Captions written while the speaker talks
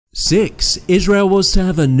6. Israel was to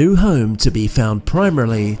have a new home to be found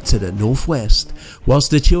primarily to the northwest.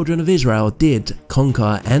 Whilst the children of Israel did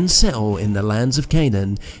conquer and settle in the lands of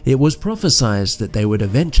Canaan, it was prophesied that they would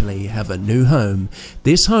eventually have a new home.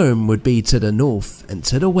 This home would be to the north and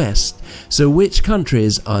to the west. So which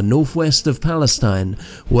countries are northwest of Palestine?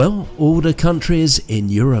 Well, all the countries in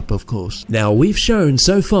Europe, of course. Now, we've shown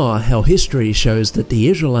so far how history shows that the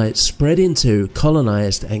Israelites spread into,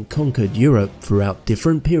 colonized and conquered Europe throughout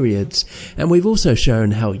different periods, and we've also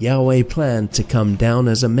shown how Yahweh planned to come down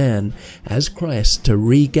as a man, as Christ, to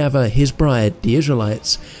regather his bride, the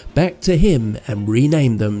Israelites, back to him and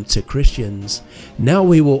rename them to Christians. Now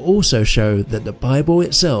we will also show that the Bible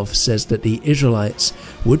itself says that the Israelites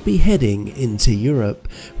would be heading into Europe,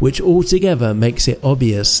 which altogether makes it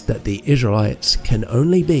obvious that the Israelites can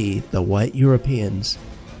only be the white Europeans.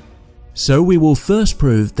 So we will first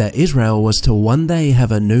prove that Israel was to one day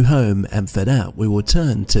have a new home, and for that we will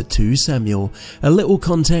turn to 2 Samuel. A little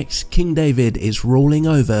context: King David is ruling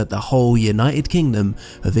over the whole United Kingdom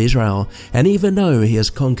of Israel, and even though he has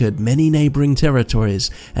conquered many neighboring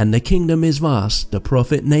territories and the kingdom is vast, the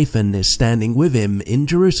prophet Nathan is standing with him in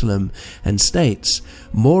Jerusalem and states,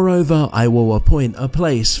 "Moreover, I will appoint a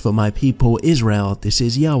place for my people Israel," this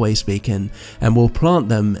is Yahweh speaking, "and will plant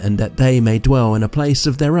them, and that they may dwell in a place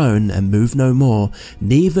of their own, and move no more,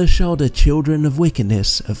 neither shall the children of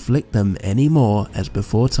wickedness afflict them any more as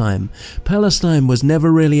before time." Palestine was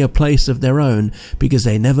never really a place of their own because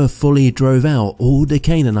they never fully drove out all the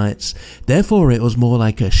Canaanites. Therefore it was more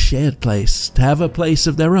like a shared place. To have a place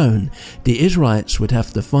of their own, the Israelites would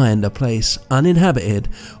have to find a place uninhabited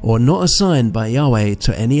or not assigned by Yahweh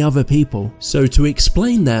to any other people. So to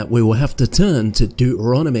explain that, we will have to turn to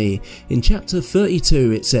Deuteronomy. In chapter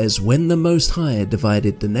 32 it says, "When the Most High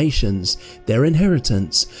divided the nations, their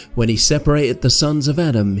inheritance, when he separated the sons of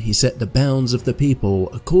Adam, he set the bounds of the people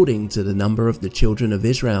according to the number of the children of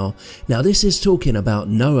Israel." Now this is talking about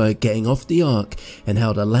Noah getting off the ark and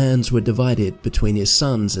how the lands were divided between his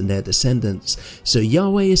sons and their descendants. So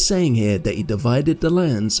Yahweh is saying here that he divided the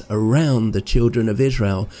lands around the children of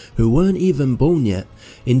Israel who weren't even born yet.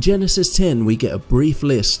 In Genesis 10 we get a brief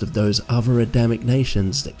list of those other Adamic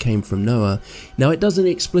nations that came from Noah. Now it doesn't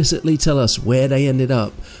explicitly tell us where they ended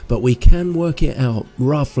up, but we can work it out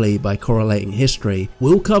roughly by correlating history.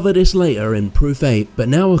 We'll cover this later in Proof 8, but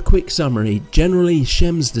now a quick summary. Generally,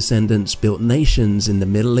 Shem's descendants built nations in the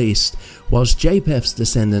Middle East, whilst Japheth's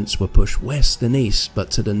descendants were pushed west and east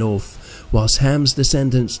but to the north, whilst Ham's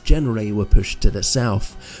descendants generally were pushed to the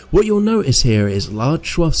south. What you'll notice here is large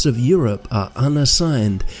swaths of Europe are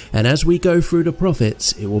unassigned, and as we go through the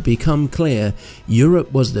prophets it will become clear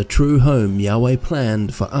Europe was the true home Yahweh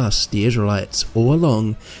planned for us, the Israelites, all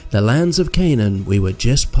along. The lands of Canaan we were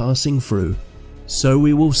just passing through. So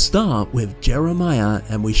we will start with Jeremiah,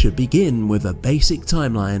 and we should begin with a basic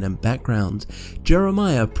timeline and background.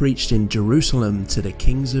 Jeremiah preached in Jerusalem to the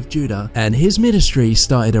kings of Judah, and his ministry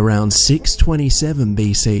started around 627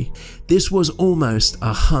 BC. This was almost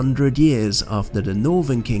 100 years after the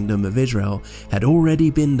northern kingdom of Israel had already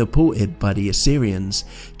been deported by the Assyrians.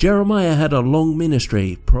 Jeremiah had a long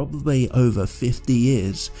ministry, probably over 50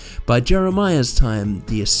 years. By Jeremiah's time,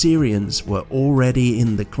 the Assyrians were already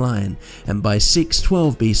in decline, and by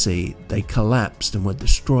 612 BC, they collapsed and were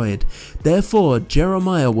destroyed. Therefore,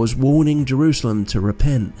 Jeremiah was warning Jerusalem to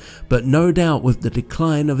repent, but no doubt with the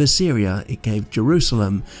decline of Assyria, it gave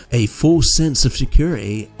Jerusalem a false sense of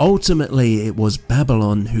security. Ultimately, it was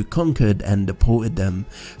Babylon who conquered and deported them.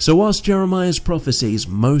 So whilst Jeremiah's prophecies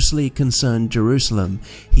mostly concerned Jerusalem,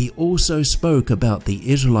 he also spoke about the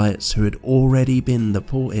Israelites who had already been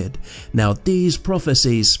deported. Now these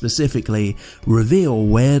prophecies specifically reveal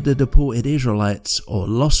where the deported Israelites or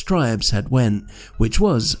lost tribes had went, which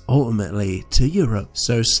was ultimately to Europe.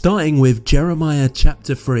 So starting with Jeremiah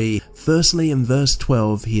chapter 3, firstly in verse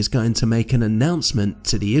 12, he is going to make an announcement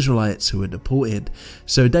to the Israelites who were deported.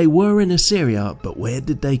 So they were in Assyria, but where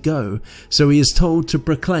did they go? So he is told to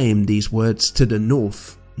proclaim these words to the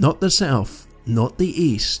north, not the south, not the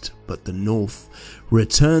east, but the north.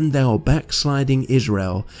 "Return thou backsliding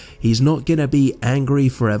Israel." He's not going to be angry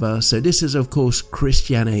forever, so this is of course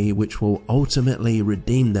Christianity, which will ultimately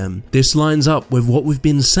redeem them. This lines up with what we've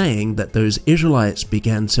been saying, that those Israelites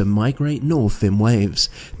began to migrate north in waves.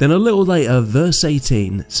 Then a little later, verse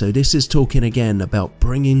 18, so this is talking again about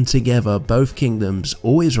bringing together both kingdoms,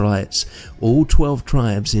 all Israelites, all 12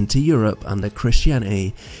 tribes into Europe under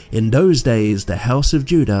Christianity. "In those days the house of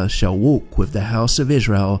Judah shall walk with the house of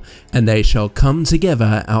Israel, and they shall come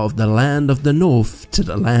together out of the land of the north to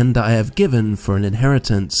the land that I have given for an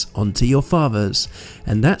inheritance unto your fathers.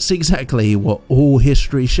 And that's exactly what all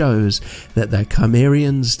history shows, that the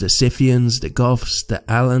Cimmerians, the Scythians, the Goths, the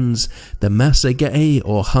Alans, the Massagetae,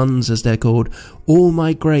 or Huns as they're called, all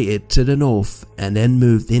migrated to the north and then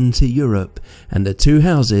moved into Europe, and the two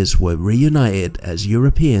houses were reunited as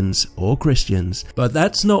Europeans or Christians. But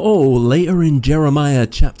that's not all. Later in Jeremiah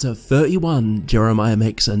chapter 31, Jeremiah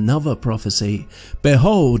makes another prophecy.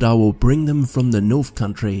 Behold, I will bring them from the north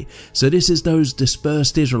country. So this is those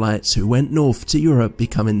dispersed Israelites who went north to Europe,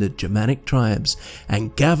 becoming the Germanic tribes,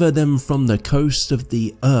 and gather them from the coast of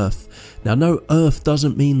the earth. Now, no, earth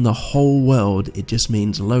doesn't mean the whole world, it just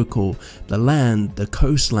means local, the land, the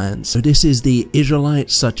coastlands. So this is the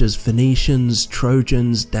Israelites such as Phoenicians,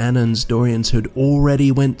 Trojans, Danans, Dorians who'd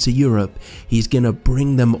already went to Europe. He's gonna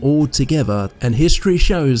bring them all together, and history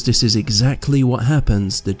shows this is exactly what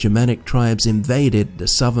happens. The Germanic tribes invaded the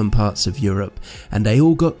southern parts of Europe, and they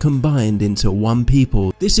all got combined into one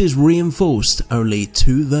people. This is reinforced only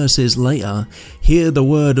 2 verses later. Hear the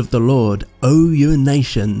word of the Lord, O you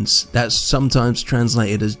nations. That's sometimes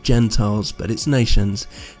translated as Gentiles, but it's nations.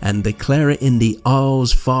 And declare it in the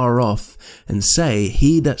isles far off, and say,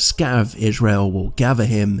 he that scattereth Israel will gather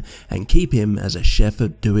him, and keep him as a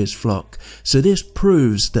shepherd do his flock. So this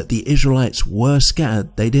proves that the Israelites were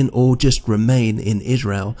scattered. They didn't all just remain in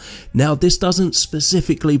Israel. Now, this doesn't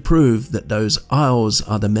specifically prove that those isles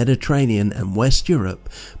are the Mediterranean and West Europe,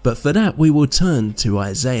 but for that we will turn to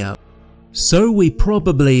Isaiah. So we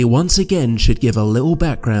probably once again should give a little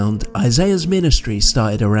background. Isaiah's ministry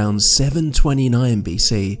started around 729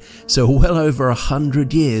 BC, so well over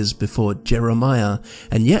 100 years before Jeremiah,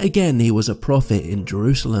 and yet again he was a prophet in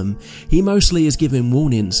Jerusalem. He mostly is giving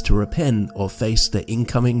warnings to repent or face the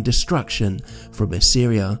incoming destruction from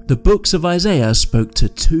Assyria. The books of Isaiah spoke to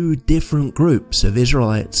 2 different groups of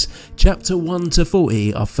Israelites. Chapter 1 to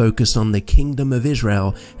 40 are focused on the kingdom of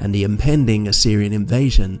Israel and the impending Assyrian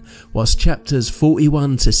invasion, whilst chapters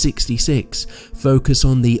 41 to 66 focus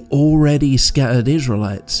on the already scattered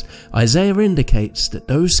Israelites. Isaiah indicates that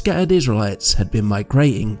those scattered Israelites had been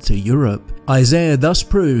migrating to Europe. Isaiah thus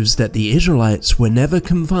proves that the Israelites were never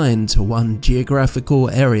confined to one geographical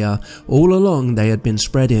area. All along they had been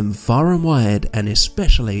spreading far and wide, and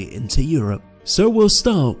especially into Europe. So we'll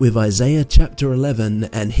start with Isaiah chapter 11,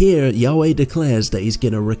 and here Yahweh declares that he's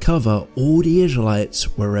going to recover all the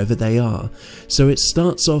Israelites wherever they are. So it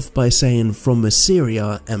starts off by saying from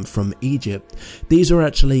Assyria and from Egypt. These are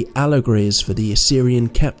actually allegories for the Assyrian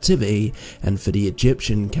captivity and for the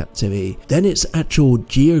Egyptian captivity. Then it's actual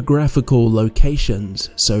geographical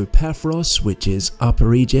locations. So Paphros, which is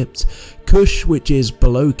Upper Egypt, Cush, which is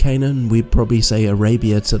below Canaan, we'd probably say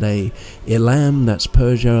Arabia today, Elam, that's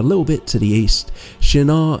Persia, a little bit to the east,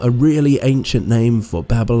 Shinar, a really ancient name for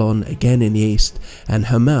Babylon, again in the east, and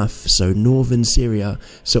Hamath, so northern Syria,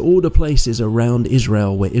 so all the places around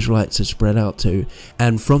Israel where Israelites are spread out to.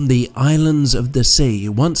 And from the islands of the sea,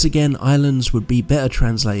 once again islands would be better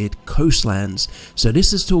translated coastlands, so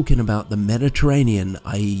this is talking about the Mediterranean,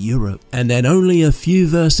 i.e. Europe. And then only a few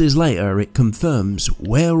verses later it confirms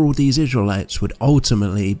where all these Israelites would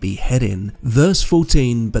ultimately be heading. Verse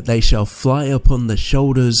 14, but they shall fly upon the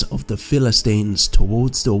shoulders of the Philistines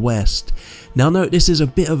towards the west. Now note, this is a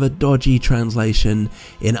bit of a dodgy translation.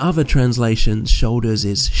 In other translations, shoulders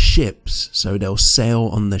is ships, so they'll sail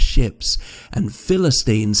on the ships, and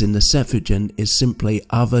Philistines in the Septuagint is simply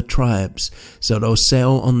other tribes, so they'll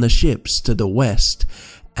sail on the ships to the west.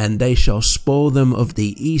 And they shall spoil them of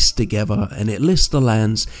the east together, and it lists the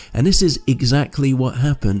lands, and this is exactly what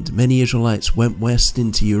happened. Many Israelites went west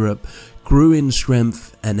into Europe, grew in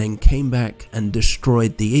strength, and then came back and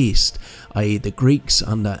destroyed the east, i.e. the Greeks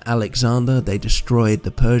under Alexander. They destroyed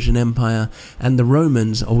the Persian Empire, and the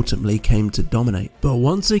Romans ultimately came to dominate. But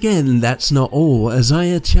once again, that's not all.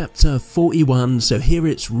 Isaiah chapter 41, so here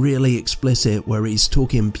it's really explicit where he's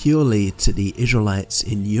talking purely to the Israelites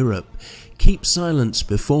in Europe. Keep silence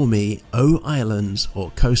before me, O islands or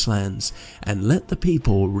coastlands, and let the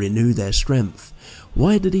people renew their strength.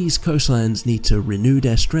 Why do these coastlands need to renew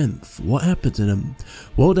their strength? What happened to them?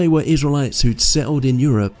 Well, they were Israelites who'd settled in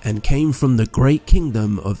Europe and came from the great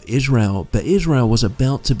kingdom of Israel, but Israel was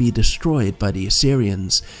about to be destroyed by the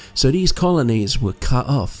Assyrians, so these colonies were cut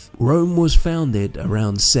off. Rome was founded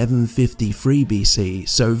around 753 BC,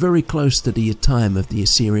 so very close to the time of the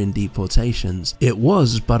Assyrian deportations. It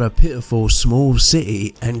was but a pitiful small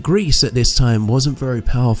city, and Greece at this time wasn't very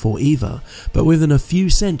powerful either, but within a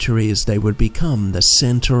few centuries they would become the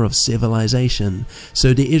center of civilization,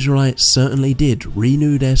 so the Israelites certainly did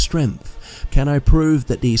renew their strength. Can I prove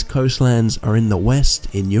that these coastlands are in the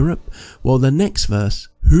west in Europe? Well, the next verse,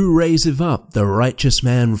 who raiseth up the righteous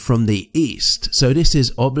man from the east? So this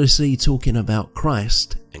is obviously talking about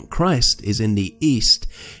Christ, and Christ is in the east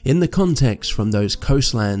in the context from those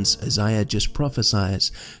coastlands Isaiah just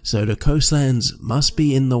prophesies. So the coastlands must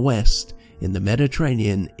be in the west, in the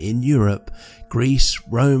Mediterranean, in Europe. Greece,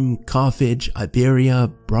 Rome, Carthage,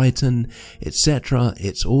 Iberia, Brighton, etc.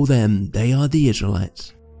 It's all them. They are the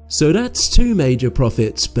Israelites. So that's two major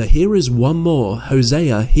prophets, but here is one more.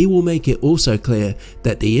 Hosea, he will make it also clear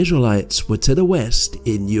that the Israelites were to the west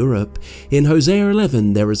in Europe. In Hosea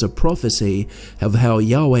 11 there is a prophecy of how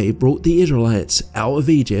Yahweh brought the Israelites out of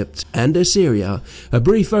Egypt and Assyria, a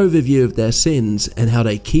brief overview of their sins and how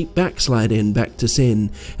they keep backsliding back to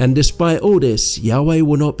sin, and despite all this Yahweh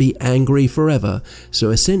will not be angry forever. So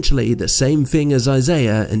essentially the same thing as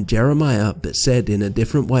Isaiah and Jeremiah, but said in a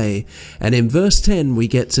different way. And in verse 10 we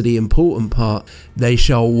get to the important part, they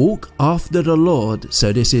shall walk after the Lord.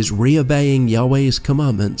 So this is reobeying Yahweh's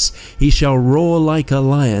commandments. He shall roar like a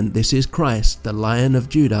lion. This is Christ, the Lion of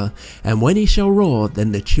Judah. And when he shall roar,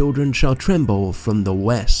 then the children shall tremble from the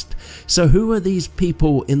west. So who are these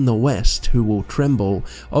people in the west who will tremble?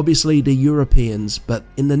 Obviously the Europeans, but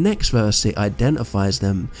in the next verse it identifies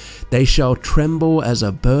them. They shall tremble as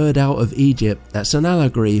a bird out of Egypt. That's an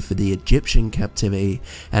allegory for the Egyptian captivity.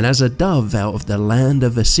 And as a dove out of the land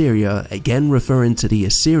of Assyria, again referring to the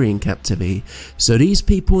Assyrian captivity. So these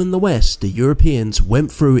people in the west, the Europeans,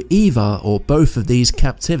 went through either or both of these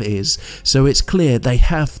captivities. So it's clear they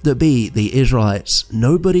have to be the Israelites.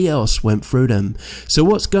 Nobody else went through them. So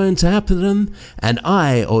what's going to happen to them? And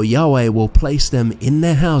I, or Yahweh, will place them in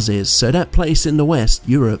their houses. So that place in the west,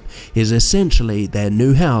 Europe, is essentially their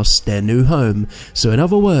new house, their new home. So in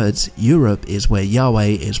other words, Europe is where Yahweh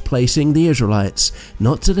is placing the Israelites,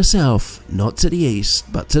 not to the south, not to the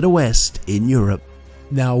east, but to the west in Europe.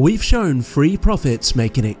 Now we've shown three prophets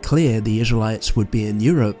making it clear the Israelites would be in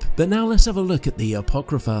Europe, but now let's have a look at the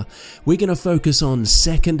Apocrypha. We're going to focus on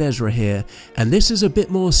 2nd Ezra here, and this is a bit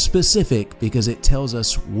more specific because it tells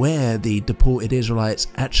us where the deported Israelites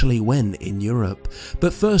actually went in Europe.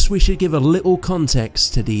 But first we should give a little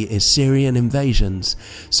context to the Assyrian invasions.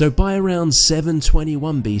 So by around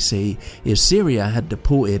 721 BC, Assyria had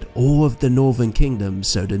deported all of the northern kingdom,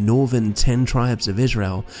 so the northern 10 tribes of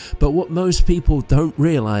Israel. But what most people don't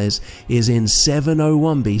realize is in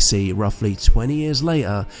 701 BC, roughly 20 years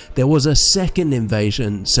later, there was a second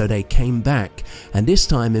invasion, so they came back, and this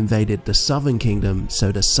time invaded the southern kingdom,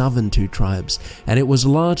 so the southern 2 tribes, and it was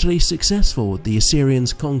largely successful. The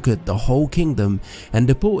Assyrians conquered the whole kingdom and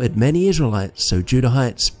deported many Israelites, so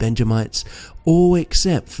Judahites, Benjamites, all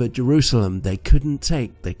except for Jerusalem. They couldn't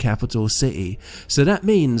take the capital city. So that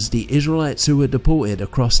means the Israelites who were deported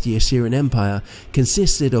across the Assyrian Empire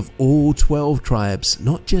consisted of all 12 tribes,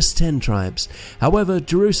 not just 10 tribes. However,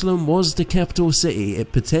 Jerusalem was the capital city.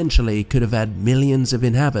 It potentially could have had millions of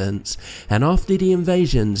inhabitants, and after the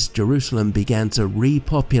invasions, Jerusalem began to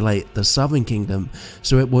repopulate the southern kingdom,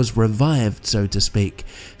 so it was revived, so to speak.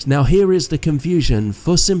 Now here is the confusion.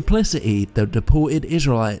 For simplicity, the deported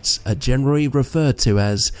Israelites are generally referred to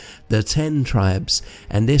as the 10 tribes,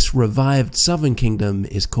 and this revived southern kingdom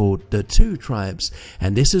is called the 2 tribes,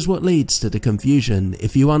 and this is what leads to the confusion.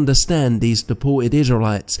 If you understand these deported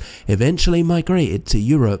Israelites eventually migrated to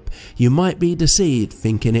Europe, you might be deceived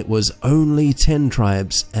thinking it was only 10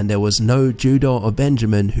 tribes and there was no Judah or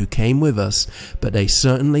Benjamin who came with us, but they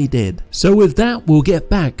certainly did. So with that, we'll get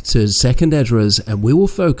back to 2nd Esdras and we will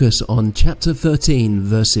focus on chapter 13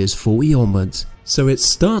 verses 40 onwards. So it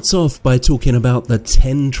starts off by talking about the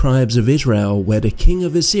 10 tribes of Israel, where the king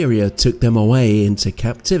of Assyria took them away into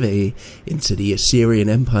captivity into the Assyrian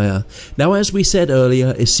Empire. Now, as we said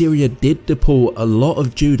earlier, Assyria did deport a lot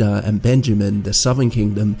of Judah and Benjamin, the southern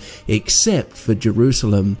kingdom, except for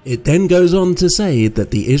Jerusalem. It then goes on to say that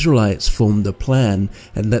the Israelites formed a plan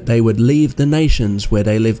and that they would leave the nations where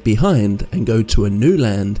they lived behind and go to a new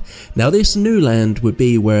land. Now this new land would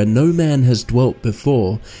be where no man has dwelt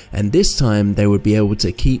before, and this time they would would be able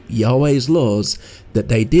to keep Yahweh's laws that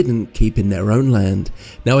they didn't keep in their own land.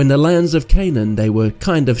 Now in the lands of Canaan, they were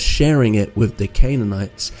kind of sharing it with the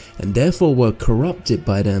Canaanites, and therefore were corrupted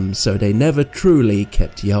by them, so they never truly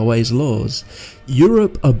kept Yahweh's laws.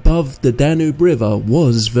 Europe above the Danube River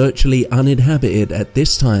was virtually uninhabited at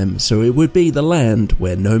this time, so it would be the land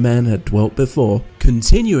where no man had dwelt before.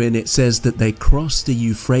 Continuing, it says that they crossed the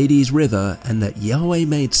Euphrates River and that Yahweh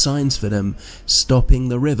made signs for them, stopping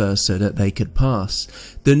the river so that they could pass.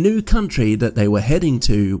 The new country that they were heading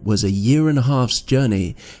to was 1.5 years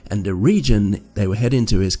journey, and the region they were heading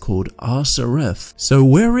to is called Arserath. So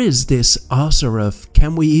where is this Arserath?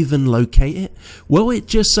 Can we even locate it? Well, it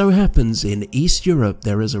just so happens in East Europe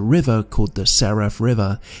there is a river called the Arserath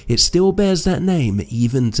River. It still bears that name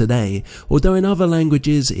even today, although in other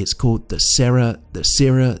languages it's called the Sera, the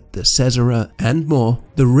Sira, the Caesara, and more.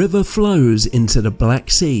 The river flows into the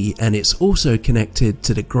Black Sea, and it's also connected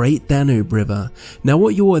to the Great Danube River. Now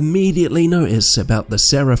what you'll immediately notice about the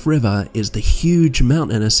Arserath River is the huge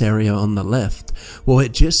mountainous area on the left. Well,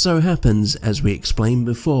 it just so happens, as we explained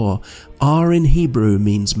before, Ar in Hebrew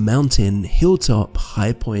means mountain, hilltop,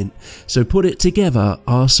 high point. So put it together,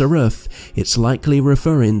 Arserath, it's likely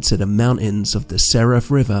referring to the mountains of the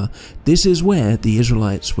Arserath River. This is where the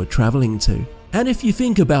Israelites were traveling to. And if you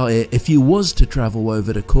think about it, if you was to travel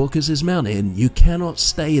over the Caucasus Mountain, you cannot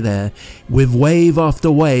stay there. With wave after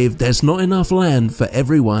wave, there's not enough land for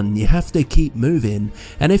everyone. You have to keep moving.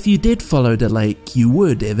 And if you did follow the lake, you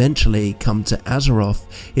would eventually come to Arserath.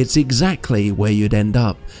 It's exactly where you'd end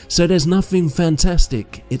up. So there's nothing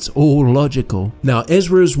fantastic. It's all logical. Now,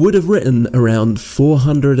 Esdras would have written around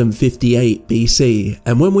 458 BC.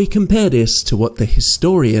 And when we compare this to what the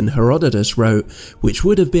historian Herodotus wrote, which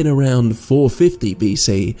would have been around 450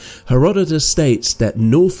 BC, Herodotus states that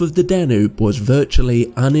north of the Danube was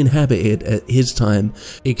virtually uninhabited at his time,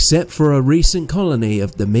 except for a recent colony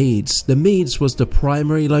of the Medes. The Medes was the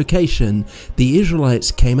primary location the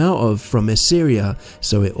Israelites came out of from Assyria,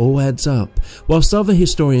 so it all adds up. Whilst other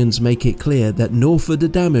historians make it clear that north of the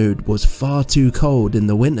Danube was far too cold in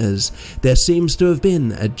the winters, there seems to have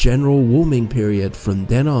been a general warming period from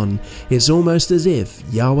then on. It's almost as if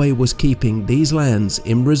Yahweh was keeping these lands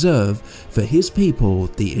in reserve for his people,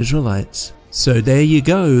 the Israelites. So there you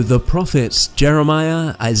go, the prophets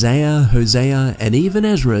Jeremiah, Isaiah, Hosea, and even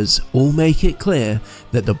Esdras all make it clear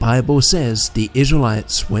that the Bible says the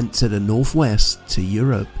Israelites went to the northwest, to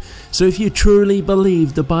Europe. So if you truly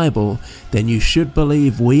believe the Bible, then you should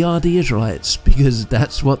believe we are the Israelites, because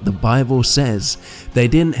that's what the Bible says. They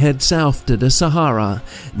didn't head south to the Sahara,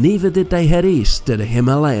 neither did they head east to the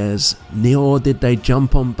Himalayas, nor did they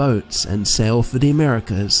jump on boats and sail for the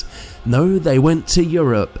Americas. No, they went to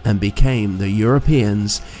Europe and became the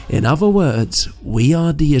Europeans. In other words, we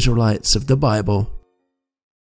are the Israelites of the Bible.